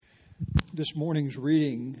This morning's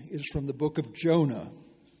reading is from the book of Jonah,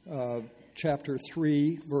 chapter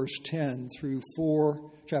 3, verse 10 through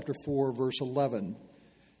chapter 4, verse 11.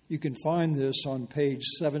 You can find this on page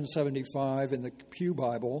 775 in the Pew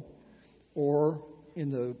Bible or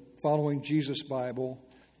in the Following Jesus Bible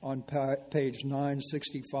on page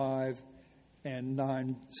 965 and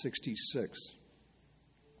 966.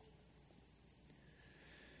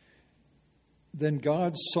 Then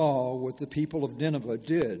God saw what the people of Nineveh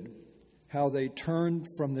did, how they turned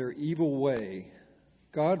from their evil way.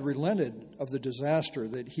 God relented of the disaster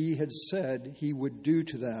that he had said he would do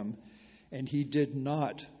to them, and he did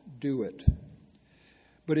not do it.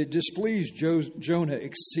 But it displeased Jonah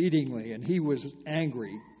exceedingly, and he was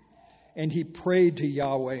angry. And he prayed to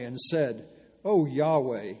Yahweh and said, "O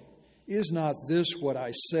Yahweh, is not this what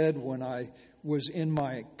I said when I was in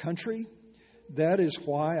my country? That is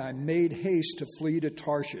why I made haste to flee to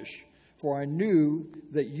Tarshish, for I knew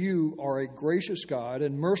that you are a gracious God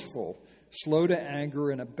and merciful, slow to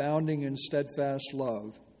anger and abounding in steadfast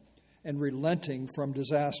love, and relenting from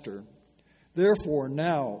disaster. Therefore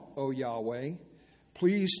now, O Yahweh,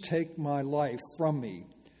 please take my life from me,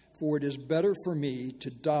 for it is better for me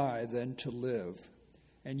to die than to live."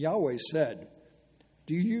 And Yahweh said,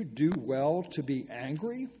 "Do you do well to be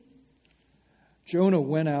angry?" Jonah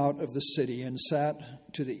went out of the city and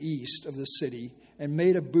sat to the east of the city and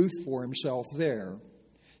made a booth for himself there.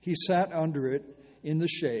 He sat under it in the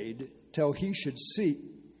shade till he should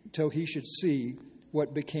see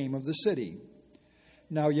what became of the city.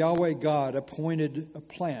 Now Yahweh God appointed a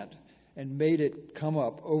plant and made it come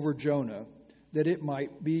up over Jonah, that it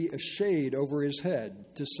might be a shade over his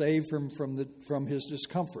head to save him from his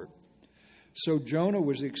discomfort. So Jonah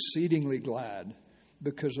was exceedingly glad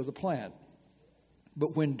because of the plant.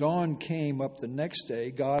 But when dawn came up the next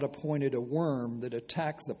day, God appointed a worm that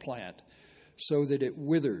attacked the plant, so that it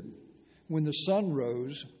withered. When the sun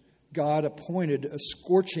rose, God appointed a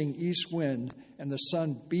scorching east wind, and the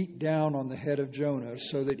sun beat down on the head of Jonah,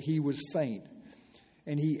 so that he was faint.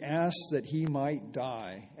 And he asked that he might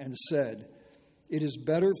die, and said, "It is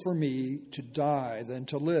better for me to die than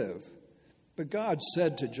to live." But God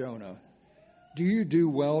said to Jonah, "Do you do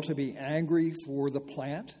well to be angry for the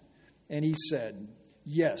plant?" And he said,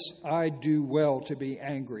 "Yes, I do well to be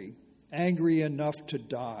angry enough to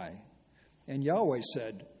die." And Yahweh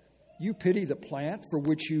said, "You pity the plant for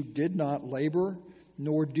which you did not labor,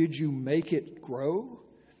 nor did you make it grow,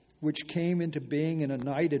 which came into being in a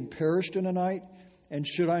night and perished in a night? And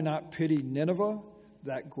should I not pity Nineveh,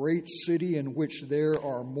 that great city in which there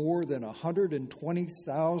are more than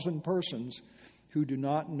 120,000 persons who do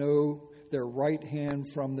not know their right hand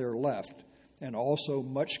from their left, and also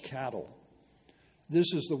much cattle?"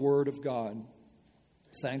 This is the word of God.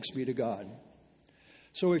 Thanks be to God.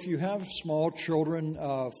 So if you have small children,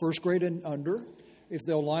 first grade and under, if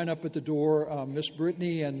they'll line up at the door, Miss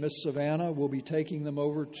Brittany and Miss Savannah will be taking them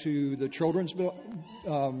over to the children's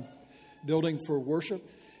building for worship.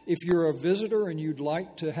 If you're a visitor and you'd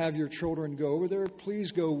like to have your children go over there,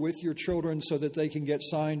 please go with your children so that they can get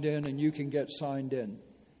signed in and you can get signed in.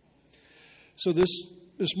 So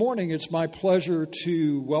this morning, it's my pleasure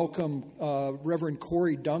to welcome Reverend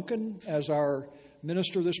Corey Duncan as our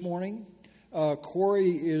minister this morning.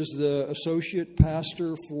 Corey is the associate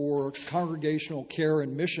pastor for congregational care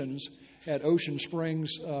and missions at Ocean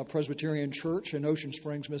Springs Presbyterian Church in Ocean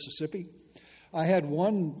Springs, Mississippi. I had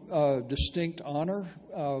one distinct honor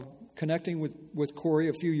connecting with Corey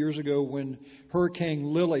a few years ago when Hurricane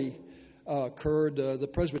Lily occurred. The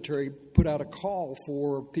presbytery put out a call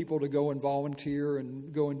for people to go and volunteer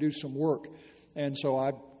and go and do some work. And so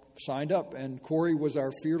I signed up, and Corey was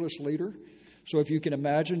our fearless leader. So if you can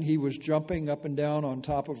imagine, he was jumping up and down on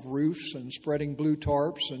top of roofs and spreading blue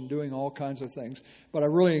tarps and doing all kinds of things. But I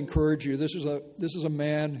really encourage you, this is a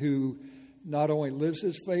man who not only lives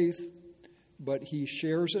his faith, but he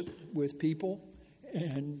shares it with people,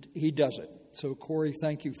 and he does it. So Corey,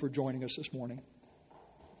 thank you for joining us this morning.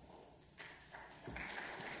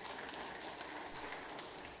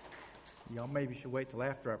 Y'all maybe should wait till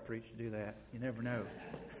after I preach to do that. You never know.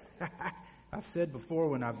 I've said before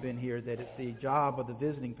when I've been here that it's the job of the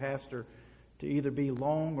visiting pastor to either be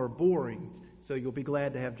long or boring. So you'll be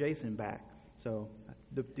glad to have Jason back. So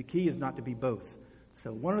the key is not to be both.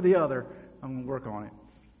 So one or the other, I'm going to work on it.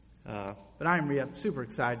 But I'm super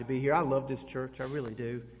excited to be here. I love this church. I really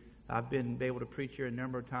do. I've been able to preach here a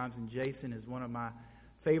number of times, and Jason is one of my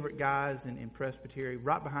favorite guys in Presbytery,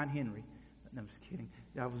 right behind Henry. No, I'm just kidding.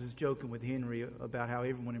 I was just joking with Henry about how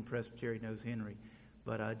everyone in Presbytery knows Henry.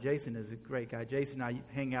 But Jason is a great guy. Jason and I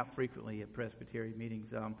hang out frequently at Presbytery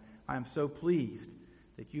meetings. I am so pleased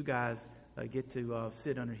that you guys get to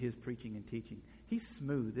sit under his preaching and teaching. He's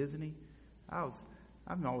smooth, isn't he?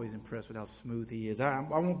 I'm always impressed with how smooth he is. I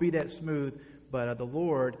won't be that smooth, but the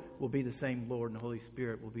Lord will be the same Lord, and the Holy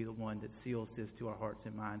Spirit will be the one that seals this to our hearts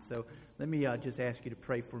and minds. So let me just ask you to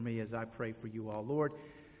pray for me as I pray for you all.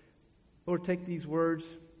 Lord, take these words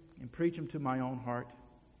and preach them to my own heart.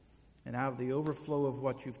 And out of the overflow of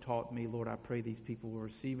what you've taught me, Lord, I pray these people will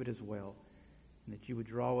receive it as well, and that you would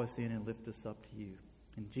draw us in and lift us up to you.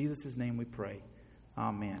 In Jesus' name we pray.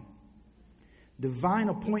 Amen. Divine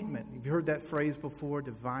appointment. You've heard that phrase before,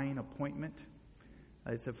 divine appointment.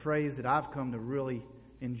 It's a phrase that I've come to really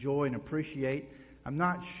enjoy and appreciate. I'm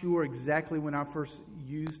not sure exactly when I first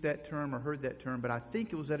used that term or heard that term, but I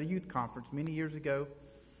think it was at a youth conference many years ago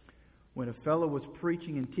when a fellow was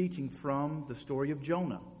preaching and teaching from the story of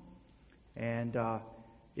Jonah. And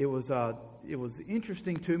it was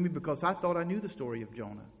interesting to me because I thought I knew the story of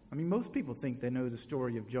Jonah. I mean, most people think they know the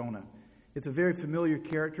story of Jonah. It's a very familiar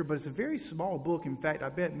character, but it's a very small book. In fact, I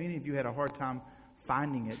bet many of you had a hard time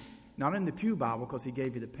finding it. Not in the Pew Bible because he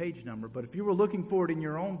gave you the page number, but if you were looking for it in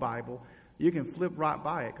your own Bible, you can flip right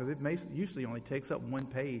by it because it usually only takes up one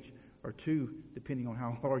page or two, depending on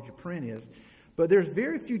how large your print is. But there's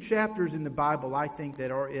very few chapters in the Bible, I think,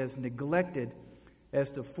 that are as neglected as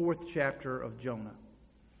the 4th chapter of Jonah.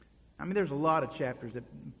 I mean, there's a lot of chapters that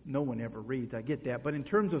no one ever reads. I get that. But in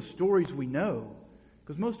terms of stories we know,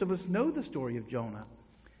 because most of us know the story of Jonah.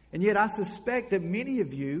 And yet I suspect that many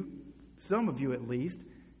of you, some of you at least,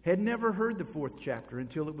 had never heard the 4th chapter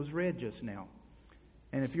until it was read just now.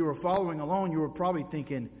 And if you were following along, you were probably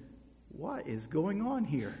thinking, what is going on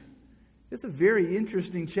here? It's a very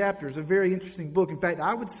interesting chapter. It's a very interesting book. In fact,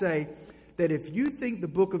 I would say that if you think the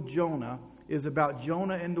book of Jonah is about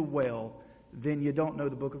Jonah and the well, then you don't know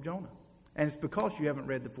the book of Jonah. And it's because you haven't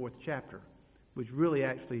read the 4th chapter, which really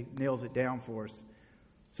actually nails it down for us.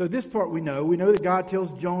 So this part we know. We know that God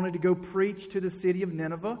tells Jonah to go preach to the city of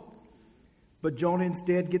Nineveh. But Jonah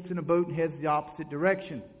instead gets in a boat and heads the opposite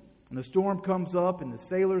direction. And the storm comes up and the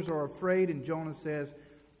sailors are afraid. And Jonah says,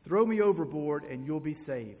 throw me overboard and you'll be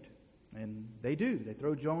saved. And they do. They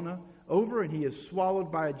throw Jonah over and he is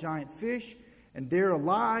swallowed by a giant fish. And there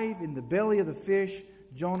alive in the belly of the fish,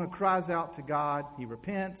 Jonah cries out to God. He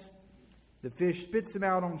repents. The fish spits him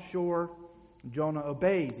out on shore. Jonah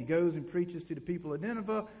obeys. He goes and preaches to the people of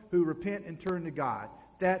Nineveh who repent and turn to God.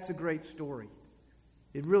 That's a great story.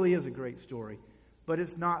 It really is a great story. But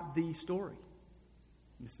it's not the story.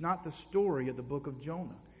 It's not the story of the book of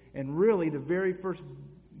Jonah. And really, the very first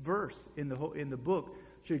verse in the book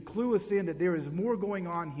should clue us in that there is more going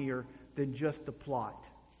on here than just the plot.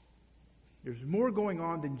 There's more going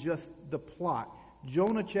on than just the plot.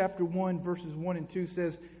 Jonah chapter 1, verses 1 and 2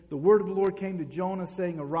 says, the word of the Lord came to Jonah,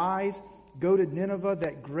 saying, arise, go to Nineveh,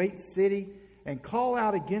 that great city, and call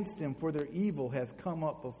out against them, for their evil has come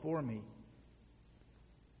up before me.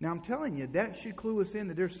 Now, I'm telling you, that should clue us in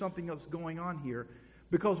that there's something else going on here.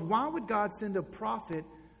 Because why would God send a prophet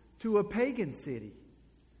to a pagan city?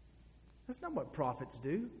 That's not what prophets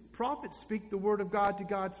do. Prophets speak the word of God to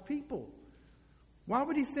God's people. Why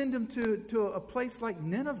would he send them to a place like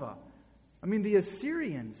Nineveh? I mean, the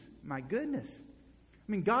Assyrians, my goodness.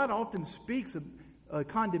 I mean, God often speaks a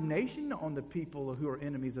condemnation on the people who are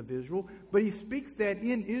enemies of Israel, but he speaks that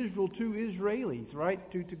in Israel to Israelis, right?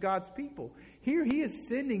 To God's people. Here he is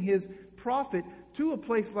sending his prophet to a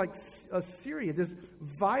place like Assyria, this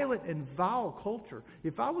violent and vile culture.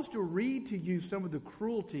 If I was to read to you some of the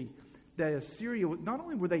cruelty that Assyria, not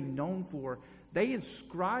only were they known for, they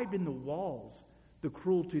inscribed in the walls the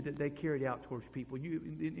cruelty that they carried out towards people.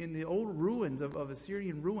 In the old ruins of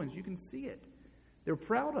Assyrian ruins, you can see it. They're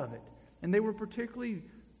proud of it. And they were particularly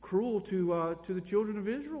cruel to the children of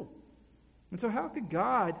Israel. And so how could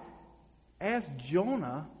God ask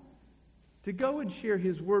Jonah to go and share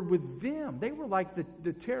his word with them? They were like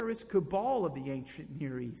the terrorist cabal of the ancient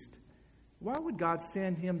Near East. Why would God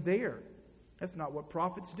send him there? That's not what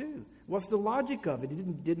prophets do. What's the logic of it?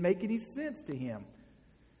 It didn't make any sense to him.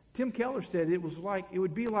 Tim Keller said it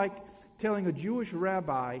would be like telling a Jewish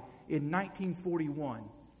rabbi in 1941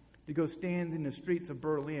 to go stand in the streets of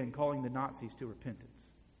Berlin calling the Nazis to repentance.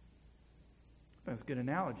 That's a good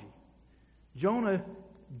analogy. Jonah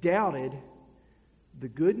doubted the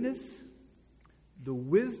goodness, the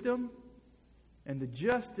wisdom, and the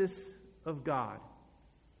justice of God.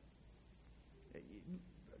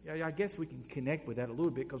 I guess we can connect with that a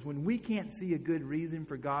little bit, because when we can't see a good reason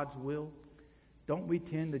for God's will, don't we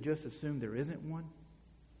tend to just assume there isn't one?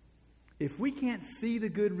 If we can't see the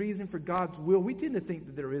good reason for God's will, we tend to think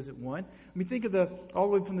that there isn't one. I mean, think of all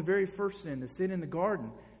the way from the very first sin, the sin in the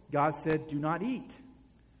garden. God said, do not eat.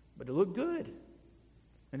 But it looked good.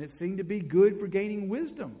 And it seemed to be good for gaining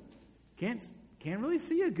wisdom. Can't really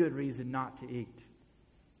see a good reason not to eat.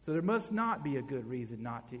 So there must not be a good reason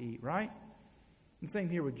not to eat, right? And same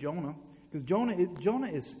here with Jonah.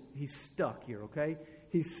 Because he's stuck here, okay?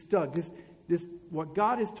 He's stuck. This what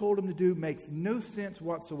God has told him to do makes no sense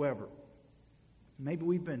whatsoever. Maybe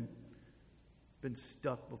we've been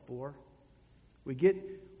stuck before. We get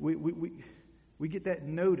that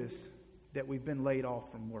notice that we've been laid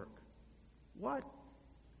off from work. What?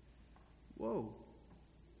 Whoa.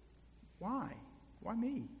 Why? Why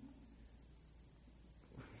me?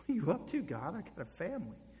 What are you up to, God? I got a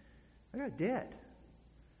family. I got debt.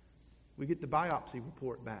 We get the biopsy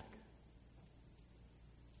report back.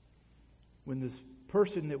 When this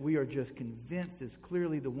person that we are just convinced is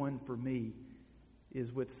clearly the one for me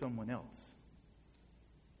is with someone else.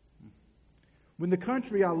 When the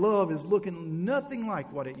country I love is looking nothing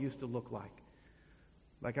like what it used to look like.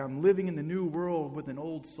 Like I'm living in the new world with an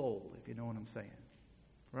old soul, if you know what I'm saying.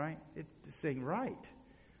 Right? It's saying right.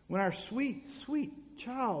 When our sweet, sweet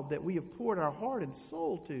child that we have poured our heart and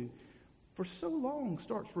soul to for so long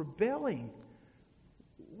starts rebelling.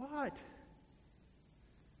 What?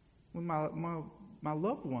 When my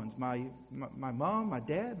loved ones, my mom, my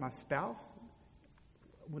dad, my spouse,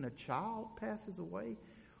 when a child passes away,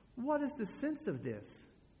 what is the sense of this?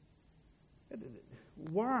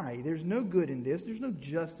 Why? There's no good in this. There's no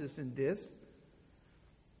justice in this.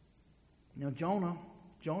 Now, Jonah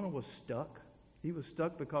was stuck. He was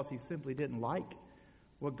stuck because he simply didn't like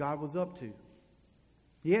what God was up to.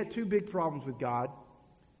 He had two big problems with God.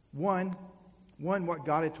 One, what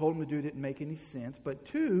God had told him to do didn't make any sense. But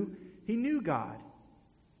two, he knew God.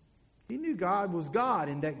 He knew God was God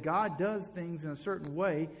and that God does things in a certain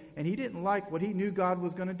way, and he didn't like what he knew God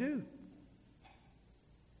was going to do.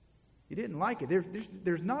 He didn't like it.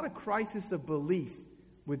 There's not a crisis of belief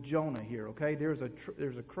with Jonah here, okay? There's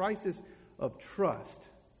a crisis of trust,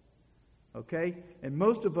 okay? And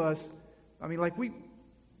most of us, I mean, like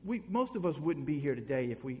most of us wouldn't be here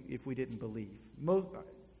today if we didn't believe.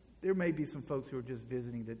 There may be some folks who are just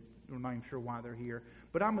visiting that we're not even sure why they're here,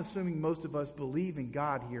 but I'm assuming most of us believe in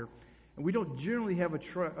God here. And we don't generally have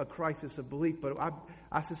a crisis of belief, but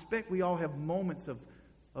I suspect we all have moments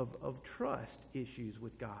of trust issues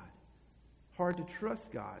with God. Hard to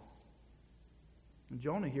trust God. And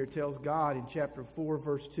Jonah here tells God in chapter 4,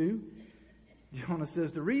 verse 2, Jonah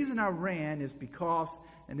says, the reason I ran is because,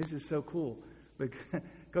 and this is so cool,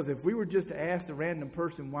 because if we were just to ask a random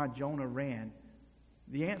person why Jonah ran,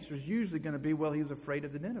 the answer is usually going to be, well, he was afraid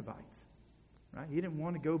of the Ninevites. Right? He didn't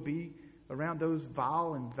want to go be around those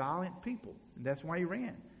vile and violent people. And that's why he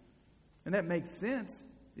ran. And that makes sense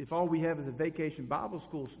if all we have is a vacation Bible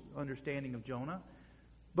school understanding of Jonah.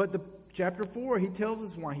 But the chapter 4, he tells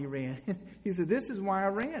us why he ran. He said, this is why I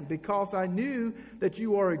ran, because I knew that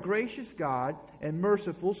you are a gracious God and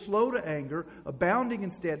merciful, slow to anger, abounding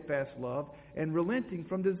in steadfast love, and relenting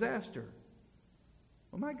from disaster.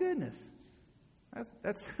 Well, my goodness.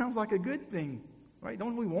 That sounds like a good thing, right?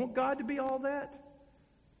 Don't we want God to be all that?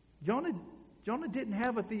 Jonah didn't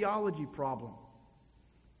have a theology problem.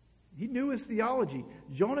 He knew his theology.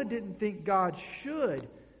 Jonah didn't think God should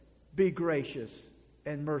be gracious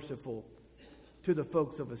and merciful to the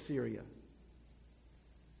folks of Assyria.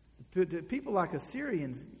 To people like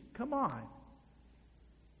Assyrians, come on.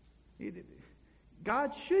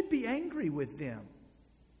 God should be angry with them.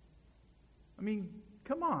 I mean,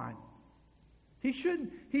 come on. He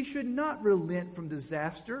should not relent from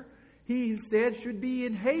disaster. He instead should be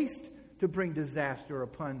in haste to bring disaster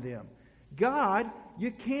upon them. God, you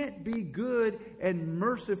can't be good and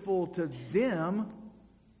merciful to them,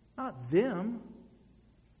 not them.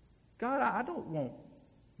 God, I don't want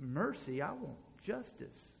mercy. I want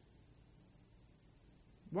justice.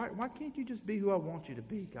 Why can't you just be who I want you to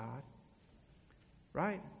be, God?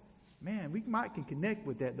 Right? Man, we can connect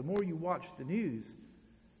with that. The more you watch the news,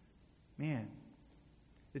 man,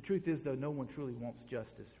 the truth is, though, no one truly wants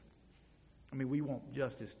justice. I mean, we want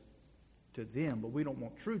justice to them, but we don't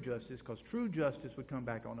want true justice, because true justice would come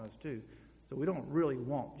back on us too. So we don't really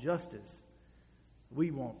want justice.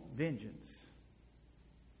 We want vengeance.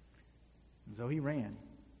 And so he ran.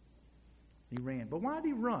 He ran. But why did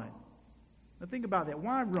he run? Now think about that.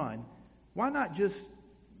 Why run? Why not just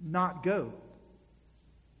not go?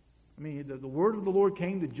 I mean, the word of the Lord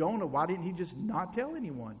came to Jonah. Why didn't he just not tell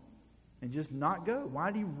anyone and just not go?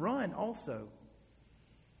 Why did he run also?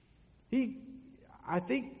 I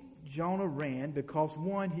think Jonah ran because,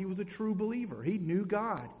 one, he was a true believer. He knew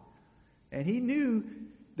God. And he knew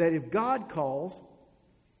that if God calls,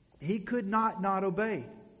 he could not obey.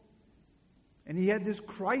 And he had this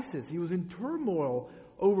crisis. He was in turmoil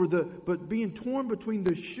but being torn between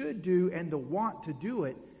the should do and the want to do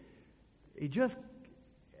it,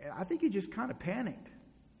 I think he just kind of panicked.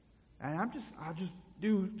 And I'll just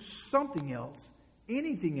do something else,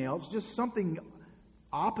 anything else, just something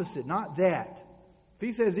opposite, not that. If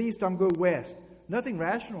he says east, I'm going west. Nothing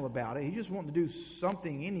rational about it. He just wanted to do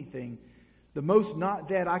something, anything. The most not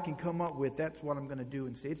that I can come up with, that's what I'm going to do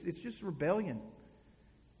instead. It's just rebellion.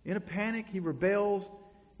 In a panic, he rebels.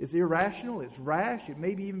 It's irrational. It's rash. It may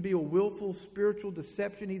even be a willful spiritual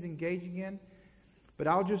deception he's engaging in. But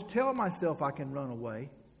I'll just tell myself I can run away,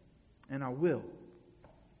 and I will.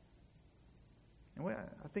 And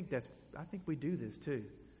I think we do this too.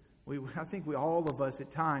 I think all of us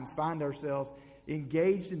at times find ourselves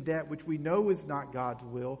engaged in that which we know is not God's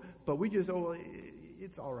will, but we just,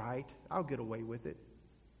 it's all right. I'll get away with it.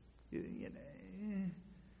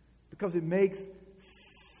 Because it makes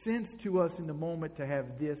sense to us in the moment to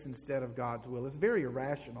have this instead of God's will. It's very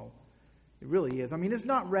irrational. It really is. I mean, it's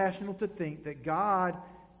not rational to think that God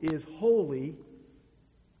is holy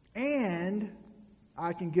and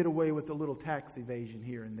I can get away with a little tax evasion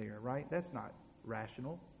here and there, right? That's not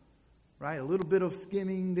rational, right? A little bit of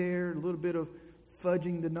skimming there, a little bit of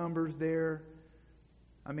fudging the numbers there.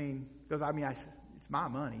 Because it's my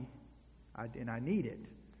money, and I need it.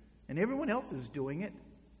 And everyone else is doing it,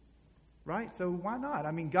 right? So why not?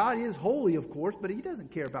 God is holy, of course, but he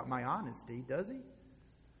doesn't care about my honesty, does he?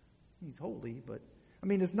 He's holy, but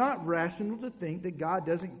it's not rational to think that God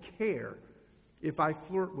doesn't care if I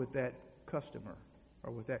flirt with that customer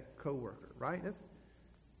or with that coworker, right?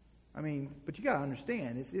 But you got to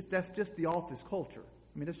understand, that's just the office culture.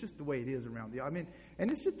 That's just the way it is around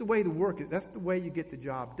and it's just the way the work is. That's the way you get the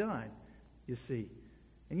job done, you see.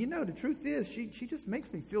 And the truth is, she just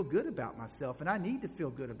makes me feel good about myself, and I need to feel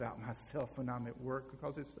good about myself when I'm at work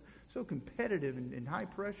because it's so competitive and high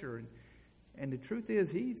pressure. And the truth is,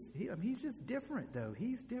 he's just different, though.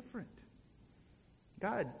 He's different.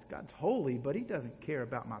 God's holy, but he doesn't care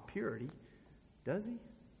about my purity, does he?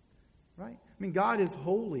 Right? God is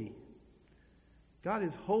holy. God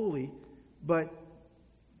is holy, but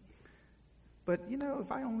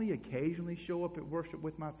if I only occasionally show up at worship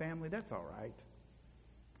with my family, that's all right.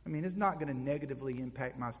 It's not going to negatively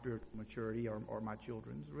impact my spiritual maturity or my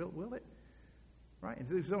children's, will it? Right? And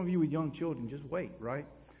so some of you with young children, just wait, right?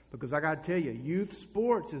 Because I got to tell you, youth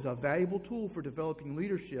sports is a valuable tool for developing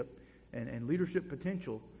leadership and leadership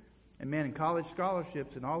potential. And college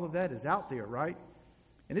scholarships and all of that is out there, right?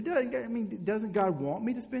 And doesn't God want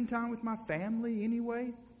me to spend time with my family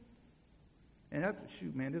anyway? And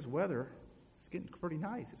this weather, it's getting pretty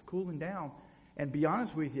nice. It's cooling down. And be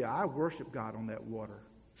honest with you, I worship God on that water,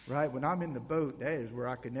 right? When I'm in the boat, that is where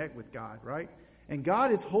I connect with God, right? And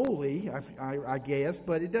God is holy, I guess,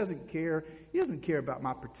 but it doesn't care. He doesn't care about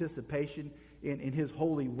my participation in his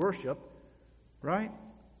holy worship, right?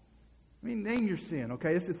 Name your sin,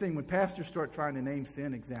 okay? That's the thing. When pastors start trying to name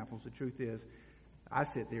sin examples, the truth is, I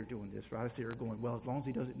sit there doing this, right? I sit there going, well, as long as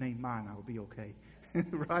he doesn't name mine, I will be okay,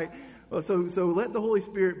 right? Well, so let the Holy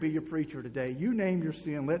Spirit be your preacher today. You name your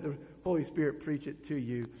sin. Let the Holy Spirit preach it to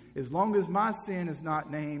you. As long as my sin is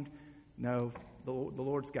not named, no, the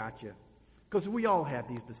Lord's got you. Because we all have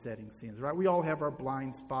these besetting sins, right? We all have our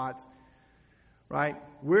blind spots, right?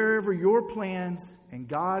 Wherever your plans and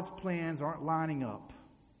God's plans aren't lining up,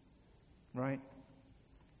 right?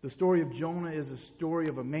 The story of Jonah is a story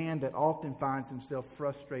of a man that often finds himself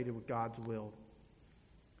frustrated with God's will.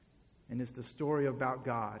 And it's the story about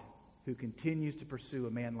God who continues to pursue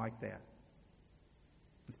a man like that.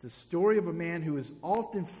 It's the story of a man who is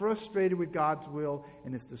often frustrated with God's will,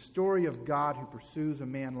 and it's the story of God who pursues a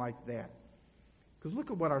man like that. Because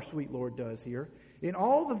look at what our sweet Lord does here. In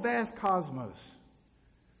all the vast cosmos,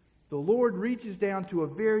 the Lord reaches down to a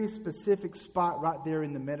very specific spot right there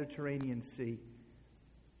in the Mediterranean Sea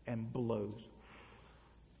and blows.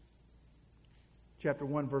 Chapter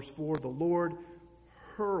 1, verse 4, the Lord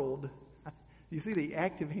hurled, you see the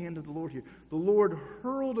active hand of the Lord here. The Lord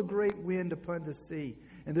hurled a great wind upon the sea,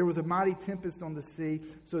 and there was a mighty tempest on the sea,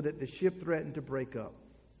 so that the ship threatened to break up.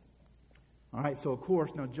 All right, so of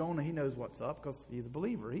course, now Jonah, he knows what's up because he's a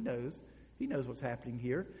believer. He knows what's happening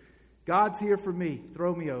here. God's here for me.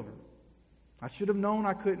 Throw me over. I should have known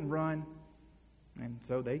I couldn't run. And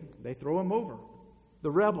so they throw him over.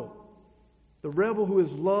 The rebel who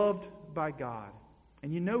is loved by God.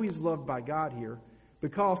 And he's loved by God here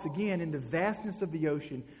because, again, in the vastness of the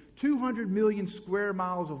ocean, 200 million square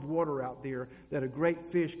miles of water out there that a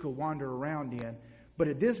great fish could wander around in. But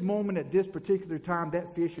at this moment, at this particular time,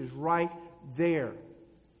 that fish is right there.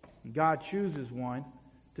 And God chooses one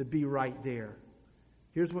to be right there.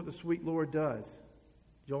 Here's what the sweet Lord does.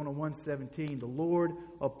 Jonah 1:17, the Lord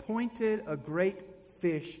appointed a great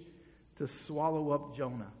fish to swallow up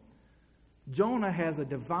Jonah. Jonah has a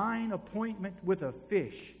divine appointment with a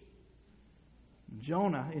fish.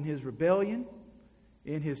 Jonah, in his rebellion,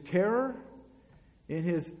 in his terror, in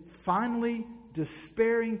his finally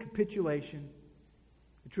despairing capitulation,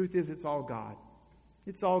 the truth is it's all God.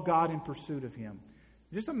 It's all God in pursuit of him.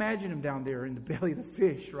 Just imagine him down there in the belly of the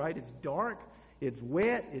fish, right? It's dark, it's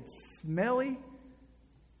wet, it's smelly,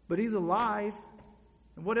 but he's alive.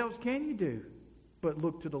 And what else can you do but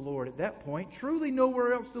look to the Lord at that point? Truly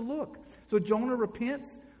nowhere else to look. So Jonah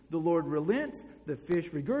repents, the Lord relents, the fish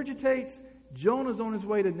regurgitates, Jonah's on his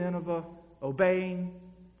way to Nineveh, obeying,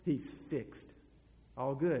 he's fixed.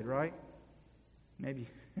 All good, right? Maybe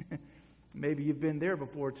you've been there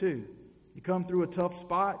before too. You come through a tough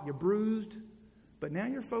spot, you're bruised, but now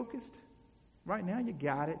you're focused. Right now you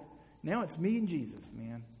got it. Now it's me and Jesus,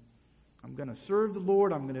 man. I'm going to serve the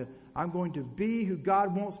Lord. I'm going to be who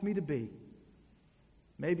God wants me to be.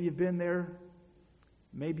 Maybe you've been there.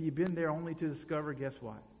 Maybe you've been there only to discover, guess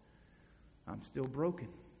what? I'm still broken.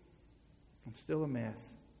 I'm still a mess.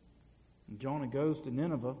 And Jonah goes to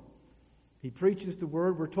Nineveh. He preaches the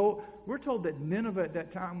word. We're told that Nineveh at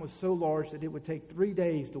that time was so large that it would take 3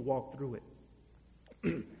 days to walk through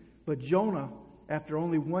it. But Jonah, after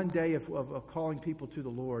only 1 day of calling people to the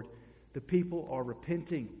Lord, the people are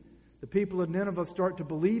repenting. The people of Nineveh start to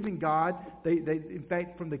believe in God. They in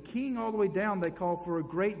fact, from the king all the way down, they call for a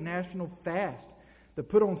great national fast. They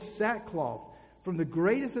put on sackcloth. From the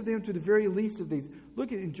greatest of them to the very least of these.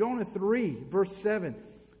 Look at in Jonah 3, verse 7.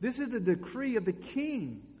 This is the decree of the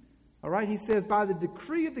king. All right, he says, by the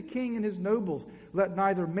decree of the king and his nobles, let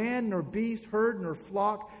neither man nor beast, herd nor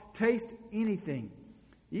flock taste anything.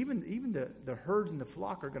 Even the herds and the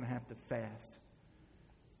flock are going to have to fast.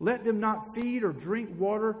 Let them not feed or drink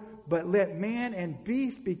water, but let man and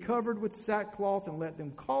beast be covered with sackcloth, and let them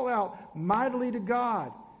call out mightily to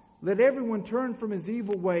God. Let everyone turn from his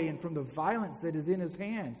evil way and from the violence that is in his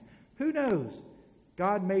hands. Who knows?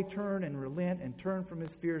 God may turn and relent and turn from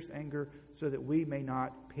his fierce anger so that we may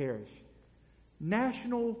not perish.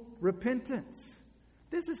 National repentance.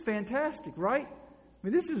 This is fantastic, right? I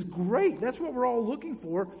mean, this is great. That's what we're all looking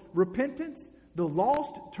for. Repentance, the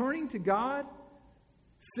lost turning to God,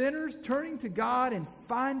 sinners turning to God and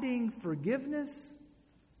finding forgiveness.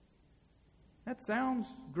 That sounds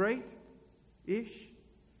great-ish.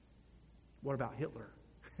 What about Hitler?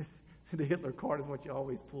 The Hitler card is what you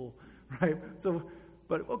always pull, right? So,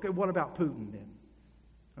 but okay, what about Putin then?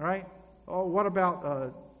 All right. Oh, what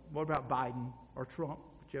about Biden or Trump,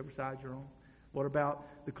 whichever side you're on? What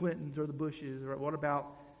about the Clintons or the Bushes? Or what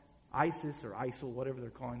about ISIS or ISIL, whatever they're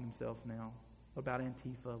calling themselves now? What about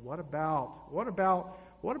Antifa? What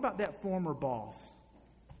about that former boss?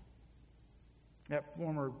 That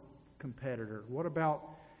former competitor? What about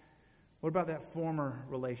that former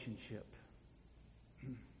relationship?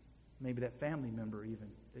 Maybe that family member even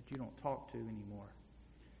that you don't talk to anymore.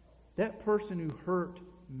 That person who hurt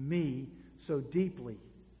me so deeply.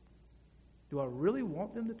 Do I really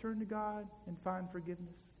want them to turn to God and find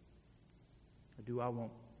forgiveness? Or do I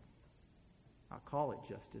call it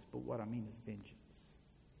justice, but what I mean is vengeance.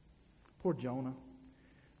 Poor Jonah.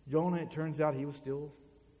 Jonah, it turns out he was still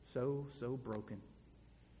so broken.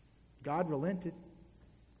 God relented.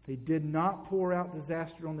 He did not pour out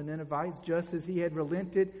disaster on the Ninevites, just as he had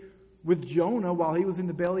relented with Jonah while he was in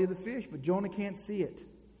the belly of the fish. But Jonah can't see it.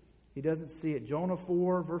 He doesn't see it. Jonah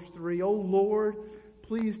 4, verse 3, "O Lord,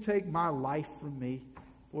 please take my life from me,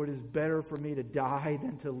 for it is better for me to die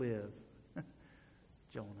than to live."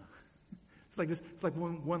 Jonah. It's like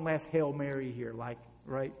one last Hail Mary here,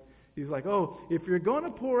 right? He's like, oh, if you're going to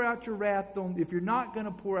pour out your wrath on, if you're not going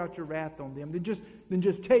to pour out your wrath on them, then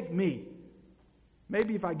just take me.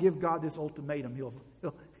 Maybe if I give God this ultimatum, he'll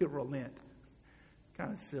relent.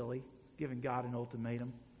 Kind of silly, giving God an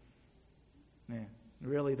ultimatum. Man,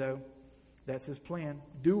 really though, that's his plan.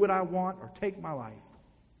 Do what I want or take my life.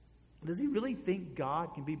 Does he really think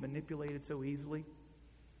God can be manipulated so easily?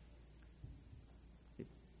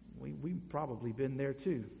 We've probably been there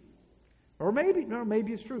too. Or maybe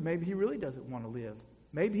it's true. Maybe he really doesn't want to live.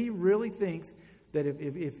 Maybe he really thinks that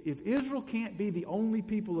if Israel can't be the only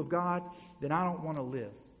people of God, then I don't want to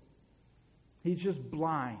live. He's just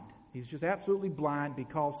blind. He's just absolutely blind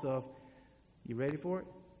because of, you ready for it?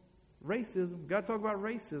 Racism. We've got to talk about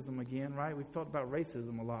racism again, right? We've talked about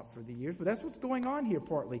racism a lot for the years, but that's what's going on here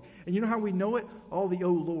partly. And you know how we know it? All the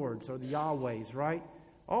O Lords or the Yahwehs, right?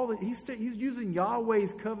 He's using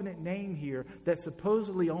Yahweh's covenant name here that's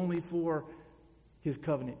supposedly only for his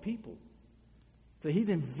covenant people. So he's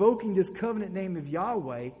invoking this covenant name of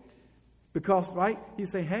Yahweh Because, right, he's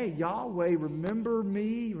saying, hey, Yahweh, remember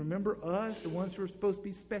me, remember us, the ones who are supposed to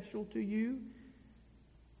be special to you.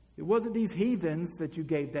 It wasn't these heathens that you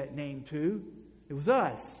gave that name to. It was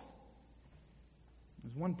us.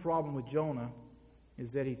 There's one problem with Jonah,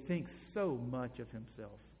 is that he thinks so much of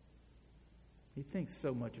himself. He thinks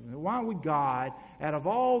so much of himself. Why would God, out of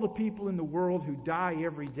all the people in the world who die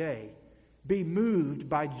every day, be moved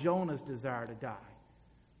by Jonah's desire to die?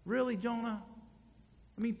 Really, Jonah?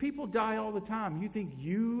 I mean, people die all the time. You think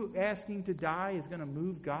you asking to die is going to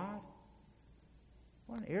move God?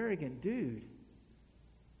 What an arrogant dude.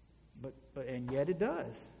 But and yet it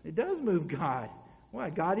does. It does move God. Why?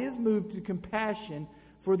 God is moved to compassion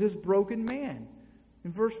for this broken man.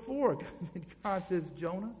 In verse 4, God says,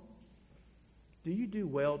 Jonah, do you do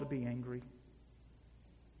well to be angry?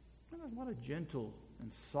 What a gentle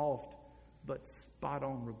and soft but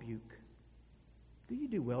spot-on rebuke. Do you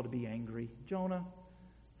do well to be angry? Jonah,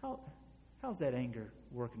 how's that anger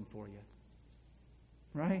working for you?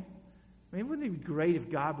 Right? I mean, wouldn't it be great if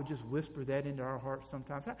God would just whisper that into our hearts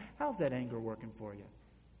sometimes? How's that anger working for you?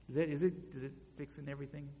 Is it fixing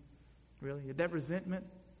everything? Really? Is that resentment?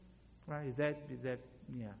 Right? Is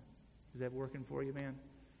that working for you, man?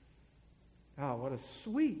 Oh, what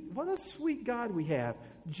a sweet God we have.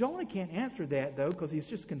 Jonah can't answer that, though, because he's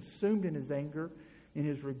just consumed in his anger, in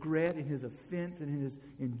his regret, in his offense, in his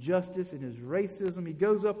injustice, in his racism. He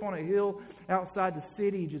goes up on a hill outside the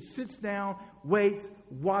city. He just sits down, waits,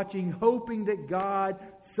 watching, hoping that God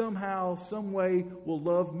somehow, some way will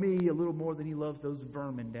love me a little more than he loves those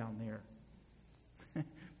vermin down there.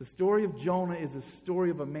 The story of Jonah is a story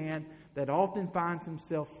of a man that often finds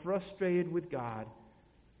himself frustrated with God,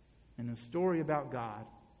 and a story about God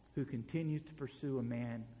who continues to pursue a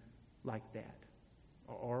man like that,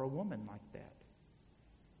 or a woman like that.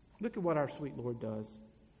 Look at what our sweet Lord does.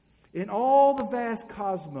 In all the vast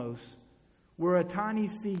cosmos, where a tiny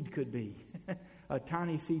seed could be, a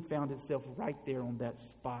tiny seed found itself right there on that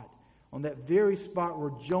spot, on that very spot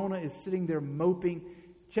where Jonah is sitting there moping.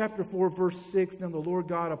 Chapter 4, verse 6, now the Lord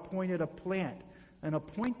God appointed an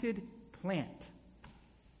appointed plant,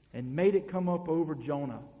 and made it come up over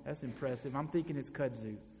Jonah. That's impressive. I'm thinking it's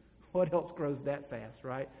kudzu. What else grows that fast,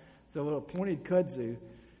 right? So an appointed kudzu,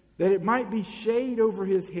 that it might be shade over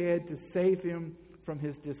his head to save him from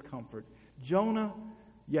his discomfort. Jonah,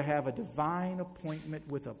 you have a divine appointment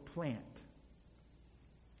with a plant.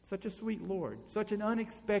 Such a sweet Lord. Such an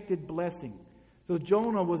unexpected blessing. So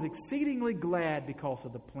Jonah was exceedingly glad because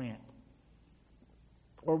of the plant.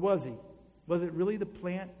 Or was he? Was it really the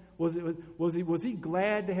plant? Was he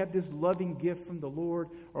glad to have this loving gift from the Lord?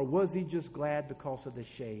 Or was he just glad because of the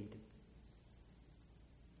shade?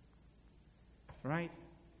 Right?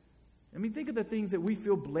 I mean, think of the things that we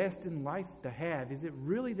feel blessed in life to have. Is it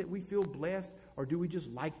really that we feel blessed, or do we just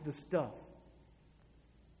like the stuff?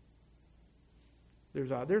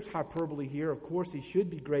 There's hyperbole here. Of course, he should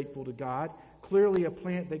be grateful to God. Clearly, a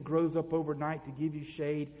plant that grows up overnight to give you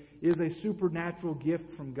shade is a supernatural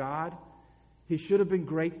gift from God. He should have been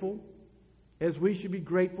grateful, as we should be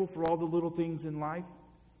grateful for all the little things in life.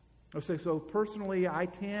 So personally, I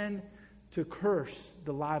tend to curse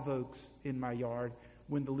the live oaks in my yard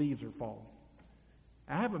when the leaves are falling.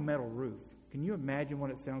 I have a metal roof. Can you imagine what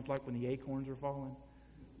it sounds like when the acorns are falling?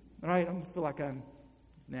 All right, I feel like I'm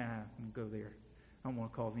going to go there. I don't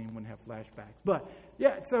want to cause anyone to have flashbacks. But,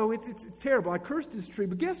 yeah, so it's terrible. I cursed this tree.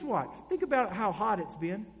 But guess what? Think about how hot it's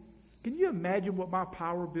been. Can you imagine what my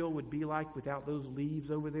power bill would be like without those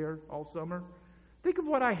leaves over there all summer? Think of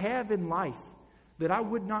what I have in life that I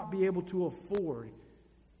would not be able to afford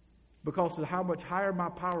because of how much higher my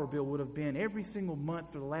power bill would have been every single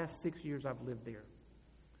month for the last 6 years I've lived there.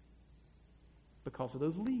 Because of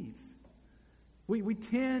those leaves. We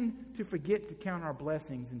tend to forget to count our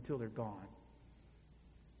blessings until they're gone.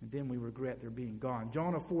 And then we regret their being gone.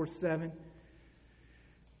 Jonah 4:7.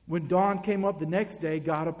 When dawn came up the next day,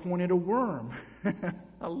 God appointed a worm.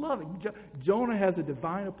 I love it. Jonah has a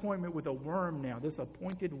divine appointment with a worm now, this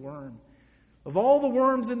appointed worm. Of all the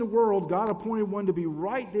worms in the world, God appointed one to be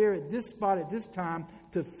right there at this spot at this time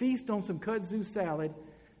to feast on some kudzu salad.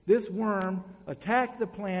 This worm attacked the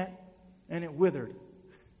plant and it withered.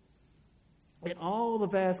 In all the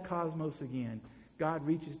vast cosmos again, God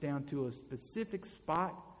reaches down to a specific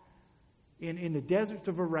spot in the deserts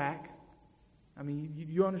of Iraq. I mean,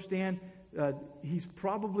 you understand, he's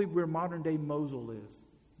probably where modern-day Mosul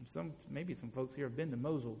is. Maybe some folks here have been to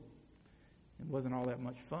Mosul. It wasn't all that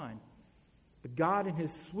much fun. But God, in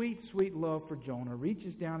his sweet, sweet love for Jonah,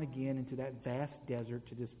 reaches down again into that vast desert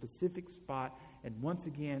to this specific spot, and once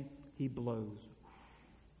again, he blows.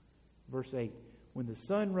 Verse 8, when the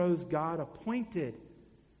sun rose, God appointed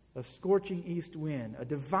a scorching east wind, a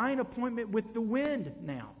divine appointment with the wind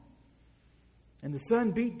now. And the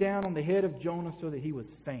sun beat down on the head of Jonah so that he was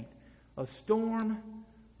faint. A storm,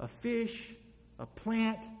 a fish, a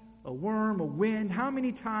plant, a worm, a wind. How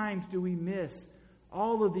many times do we miss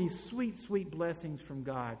all of these sweet, sweet blessings from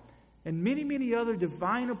God? And many, many other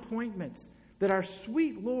divine appointments that our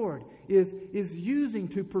sweet Lord is using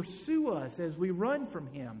to pursue us as we run from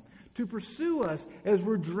Him, to pursue us as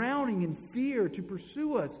we're drowning in fear, to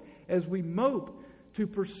pursue us as we mope, to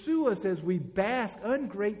pursue us as we bask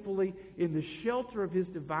ungratefully in the shelter of His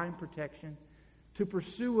divine protection, to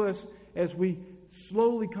pursue us as we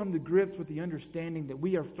slowly come to grips with the understanding that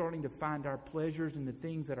we are starting to find our pleasures in the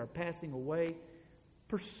things that are passing away,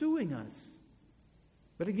 pursuing us.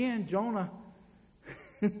 But again, Jonah,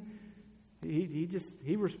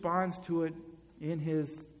 he responds to it in his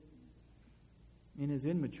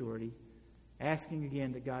immaturity, asking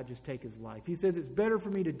again that God just take his life. He says, it's better for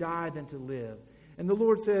me to die than to live. And the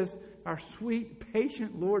Lord says, our sweet,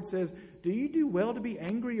 patient Lord says, do you do well to be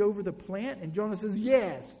angry over the plant? And Jonah says,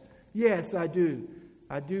 yes, I do.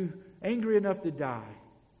 I do, angry enough to die.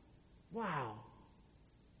 Wow.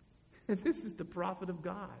 This is the prophet of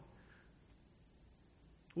God.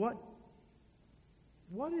 What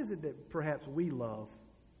is it that perhaps we love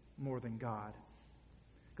more than God?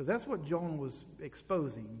 Because that's what Jonah was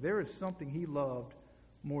exposing. There is something he loved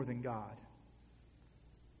more than God.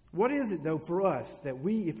 What is it, though, for us that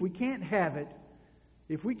if we can't have it,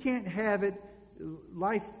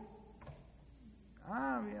 life,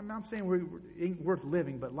 I'm not saying it ain't worth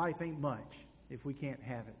living, but life ain't much if we can't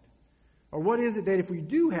have it. Or what is it that if I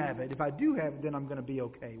do have it, then I'm going to be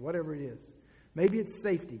okay, whatever it is. Maybe it's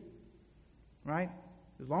safety, right?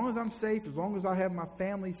 As long as I'm safe, as long as I have my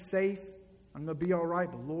family safe, I'm going to be all right.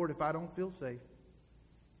 But Lord, if I don't feel safe,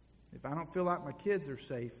 if I don't feel like my kids are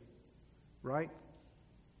safe, right?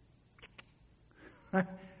 Right.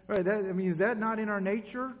 Is that not in our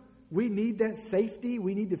nature? We need that safety.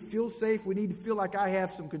 We need to feel safe. We need to feel like I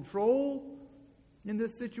have some control in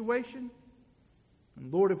this situation.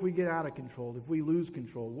 And Lord, if we get out of control, if we lose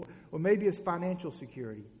control, or maybe it's financial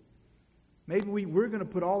security. Maybe we're going to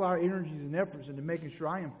put all our energies and efforts into making sure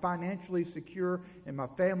I am financially secure and my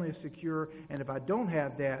family is secure. And if I don't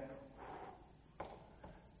have that,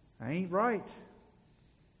 I ain't right.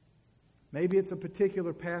 Maybe it's a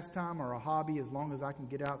particular pastime or a hobby, as long as I can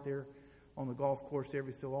get out there on the golf course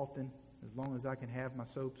every so often, as long as I can have my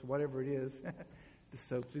soaps, whatever it is. The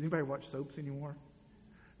soaps. Does anybody watch soaps anymore?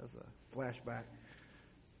 That's a flashback.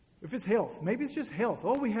 If it's health, maybe it's just health.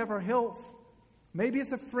 Oh, we have our health. Maybe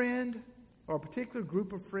it's a friend or a particular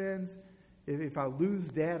group of friends. If I lose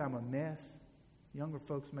that, I'm a mess. Younger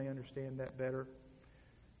folks may understand that better.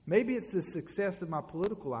 Maybe it's the success of my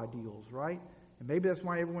political ideals, right? And maybe that's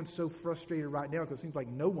why everyone's so frustrated right now, because it seems like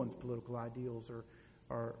no one's political ideals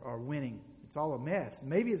are winning. It's all a mess.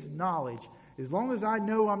 Maybe it's knowledge. As long as I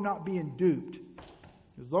know I'm not being duped,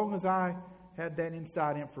 as long as I have that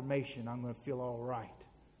inside information, I'm going to feel all right.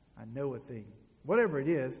 I know a thing. Whatever it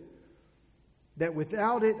is, that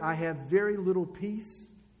without it I have very little peace.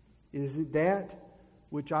 Is it that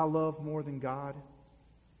which I love more than God?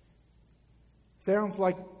 Sounds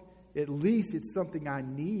like at least it's something I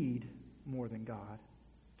need more than God.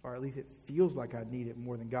 Or at least it feels like I need it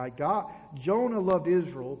more than God. Jonah loved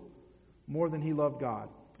Israel more than he loved God.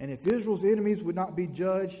 And if Israel's enemies would not be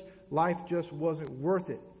judged, life just wasn't worth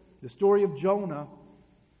it. The story of Jonah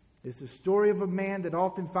is the story of a man that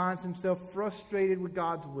often finds himself frustrated with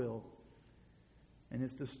God's will. And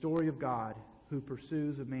it's the story of God who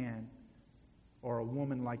pursues a man or a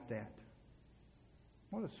woman like that.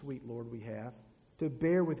 What a sweet Lord we have, to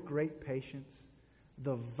bear with great patience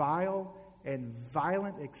the vile and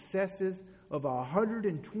violent excesses of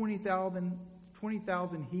 120,000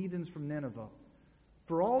 heathens from Nineveh.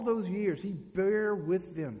 For all those years, he bare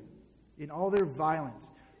with them in all their violence,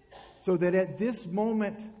 so that at this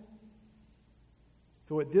moment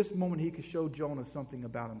he could show Jonah something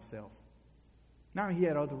about himself. Now, he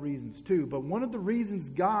had other reasons too, but one of the reasons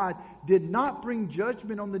God did not bring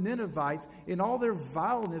judgment on the Ninevites in all their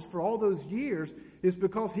vileness for all those years is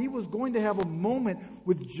because he was going to have a moment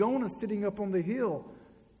with Jonah sitting up on the hill,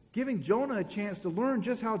 giving Jonah a chance to learn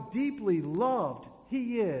just how deeply loved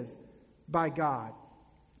he is by God,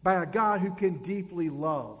 by a God who can deeply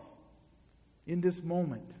love. In this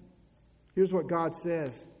moment, here's what God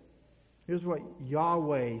says. Here's what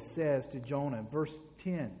Yahweh says to Jonah, verse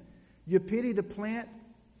 10. You pity the plant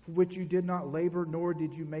for which you did not labor, nor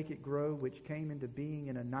did you make it grow, which came into being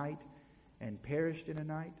in a night and perished in a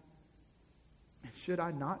night? Should I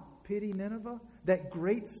not pity Nineveh, that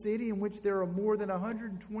great city in which there are more than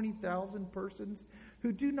 120,000 persons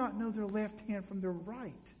who do not know their left hand from their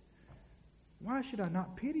right. Why should I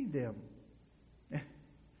not pity them?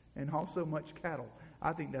 And also much cattle.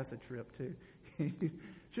 I think that's a trip too.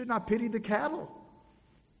 Shouldn't I pity the cattle?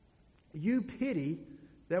 You pity,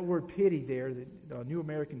 that word pity there, the New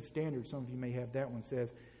American Standard, some of you may have that one,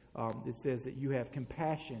 says, it says that you have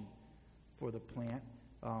compassion for the plant.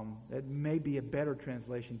 That may be a better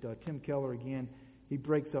translation. Tim Keller, again, he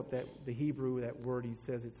breaks up the Hebrew, that word. He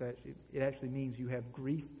says it actually means you have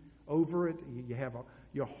grief over it.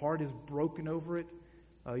 Your heart is broken over it.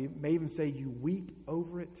 You may even say you weep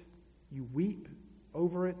over it. You weep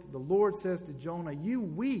over it. The Lord says to Jonah, you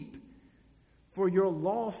weep for your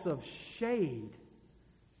loss of shade.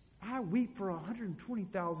 I weep for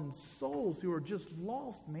 120,000 souls who are just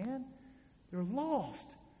lost, man. They're lost.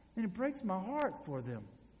 And it breaks my heart for them.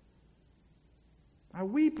 I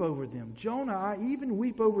weep over them. Jonah, I even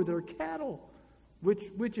weep over their cattle,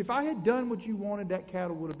 which if I had done what you wanted, that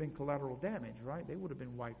cattle would have been collateral damage, right? They would have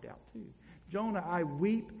been wiped out too. Jonah, I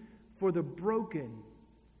weep for the broken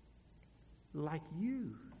like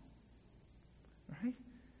you. Right?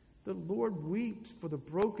 The Lord weeps for the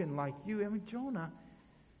broken like you. I mean, Jonah,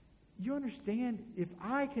 you understand, if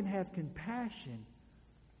I can have compassion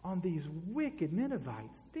on these wicked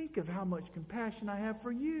Ninevites, think of how much compassion I have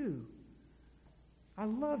for you. I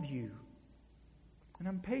love you, and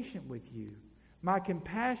I'm patient with you. My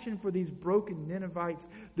compassion for these broken Ninevites,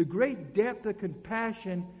 the great depth of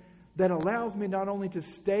compassion that allows me not only to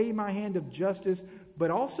stay my hand of justice, but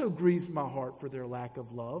also grieves my heart for their lack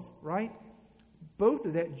of love, right? Both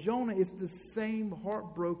of that, Jonah, is the same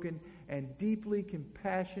heartbroken and deeply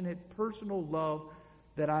compassionate personal love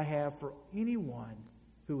that I have for anyone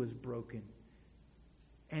who is broken.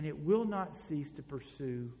 And it will not cease to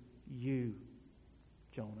pursue you,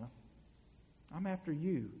 Jonah. I'm after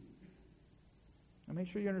you. Now make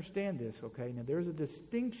sure you understand this, okay? Now there's a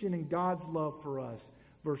distinction in God's love for us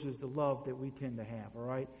versus the love that we tend to have, all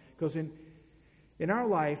right? Because in our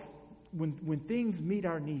life, when things meet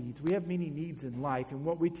our needs, we have many needs in life, and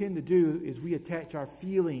what we tend to do is we attach our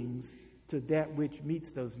feelings to that which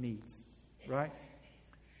meets those needs, right?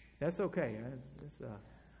 That's okay. That's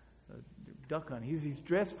duck hunting. He's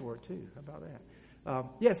dressed for it too. How about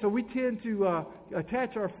that? So we tend to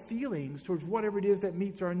attach our feelings towards whatever it is that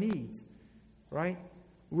meets our needs, right?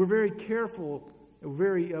 We're very careful.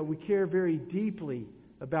 We care very deeply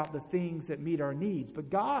about the things that meet our needs. But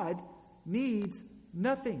God needs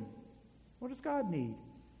nothing. What does God need?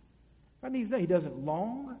 God needs nothing. He doesn't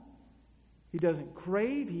long. He doesn't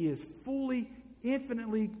crave. He is fully,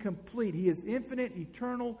 infinitely complete. He is infinite,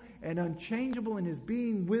 eternal, and unchangeable in His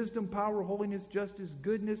being, wisdom, power, holiness, justice,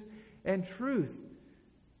 goodness, and truth.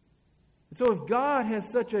 And so if God has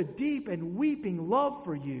such a deep and weeping love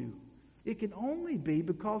for you, it can only be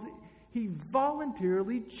because He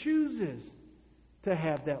voluntarily chooses to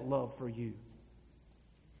have that love for you.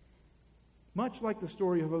 Much like the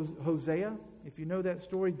story of Hosea, if you know that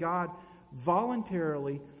story, God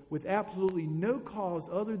voluntarily, with absolutely no cause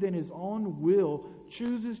other than His own will,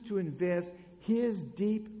 chooses to invest His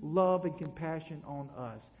deep love and compassion on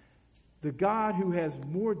us. The God who has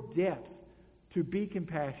more depth to be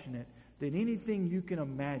compassionate than anything you can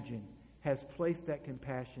imagine has placed that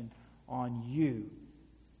compassion on you.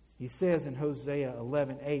 He says in Hosea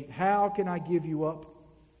 11:8, "How can I give you up?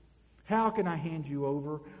 How can I hand you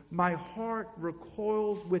over? My heart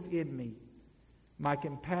recoils within me. My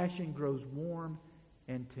compassion grows warm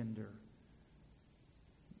and tender."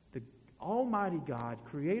 The Almighty God,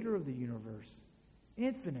 creator of the universe,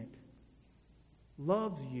 infinite,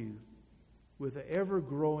 loves you with an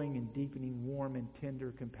ever-growing and deepening warm and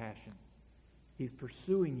tender compassion. He's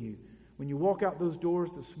pursuing you. When you walk out those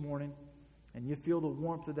doors this morning and you feel the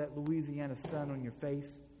warmth of that Louisiana sun on your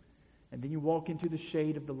face, and then you walk into the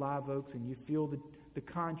shade of the live oaks and you feel the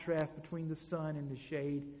contrast between the sun and the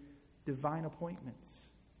shade, divine appointments.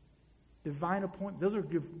 Divine appointments. Those are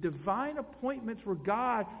divine appointments where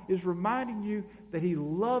God is reminding you that He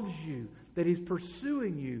loves you, that He's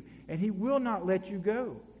pursuing you, and He will not let you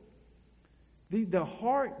go. The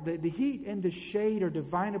heart, the heat and the shade are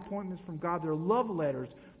divine appointments from God. They're love letters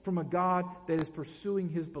from a God that is pursuing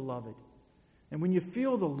His beloved. And when you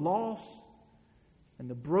feel the loss and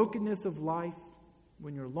the brokenness of life,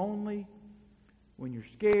 when you're lonely, when you're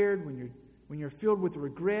scared, when you're filled with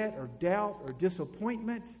regret or doubt or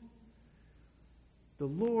disappointment, the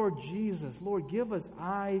Lord Jesus, Lord, give us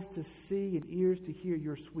eyes to see and ears to hear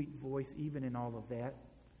your sweet voice even in all of that.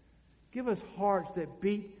 Give us hearts that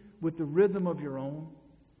beat with the rhythm of your own.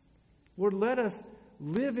 Lord, let us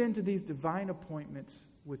live into these divine appointments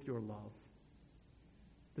with your love.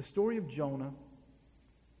 The story of Jonah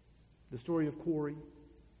the story of Corey,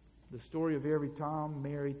 the story of every Tom,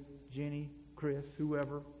 Mary, Jenny, Chris,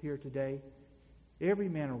 whoever here today, every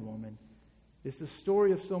man or woman, is the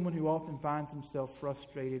story of someone who often finds himself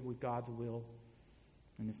frustrated with God's will.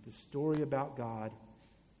 And it's the story about God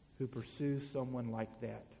who pursues someone like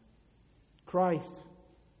that. Christ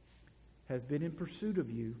has been in pursuit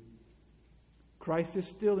of you. Christ is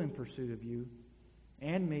still in pursuit of you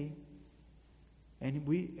and me.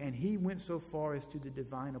 And he went so far as to the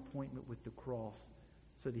divine appointment with the cross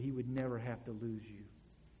so that he would never have to lose you.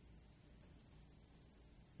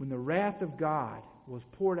 When the wrath of God was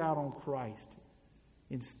poured out on Christ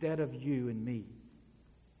instead of you and me,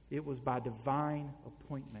 it was by divine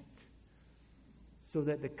appointment, so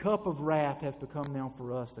that the cup of wrath has become now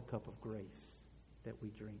for us the cup of grace that we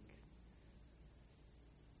drink.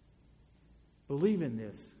 Believe in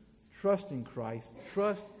this. Trust in Christ.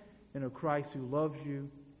 Trust in a Christ who loves you,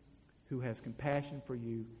 who has compassion for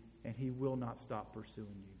you, and he will not stop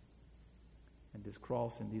pursuing you. And this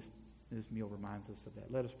cross and this meal reminds us of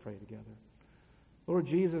that. Let us pray together. Lord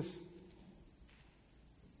Jesus,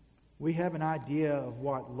 we have an idea of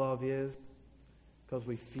what love is because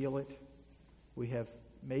we feel it. We have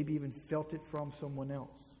maybe even felt it from someone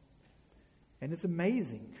else. And it's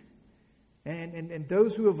amazing. And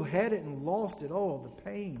those who have had it and lost it, the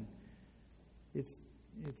pain, it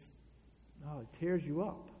tears you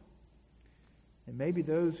up. And maybe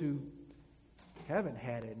those who haven't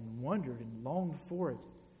had it and wondered and longed for it,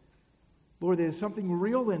 Lord, there's something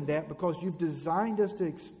real in that because you've designed us to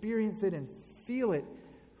experience it and feel it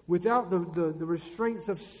without the restraints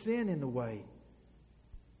of sin in the way.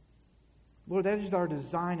 Lord, that is our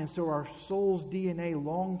design, and so our soul's DNA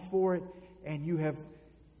long for it, and you have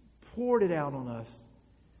poured it out on us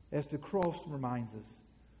as the cross reminds us.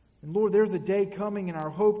 And Lord, there's a day coming, and our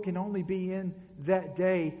hope can only be in that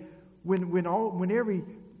day when every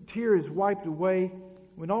tear is wiped away,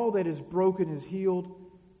 when all that is broken is healed,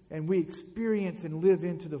 and we experience and live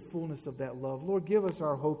into the fullness of that love. Lord, give us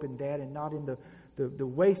our hope in that and not in the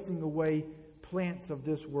wasting away plants of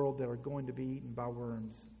this world that are going to be eaten by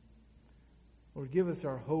worms. Lord, give us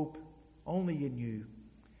our hope only in you.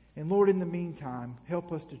 And Lord, in the meantime,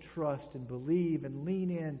 help us to trust and believe and lean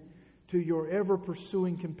in to your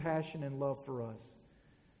ever-pursuing compassion and love for us.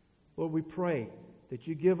 Lord, we pray that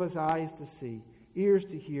you give us eyes to see, ears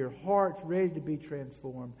to hear, hearts ready to be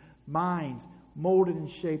transformed, minds molded and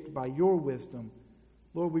shaped by your wisdom.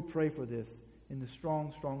 Lord, we pray for this in the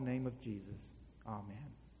strong, strong name of Jesus. Amen.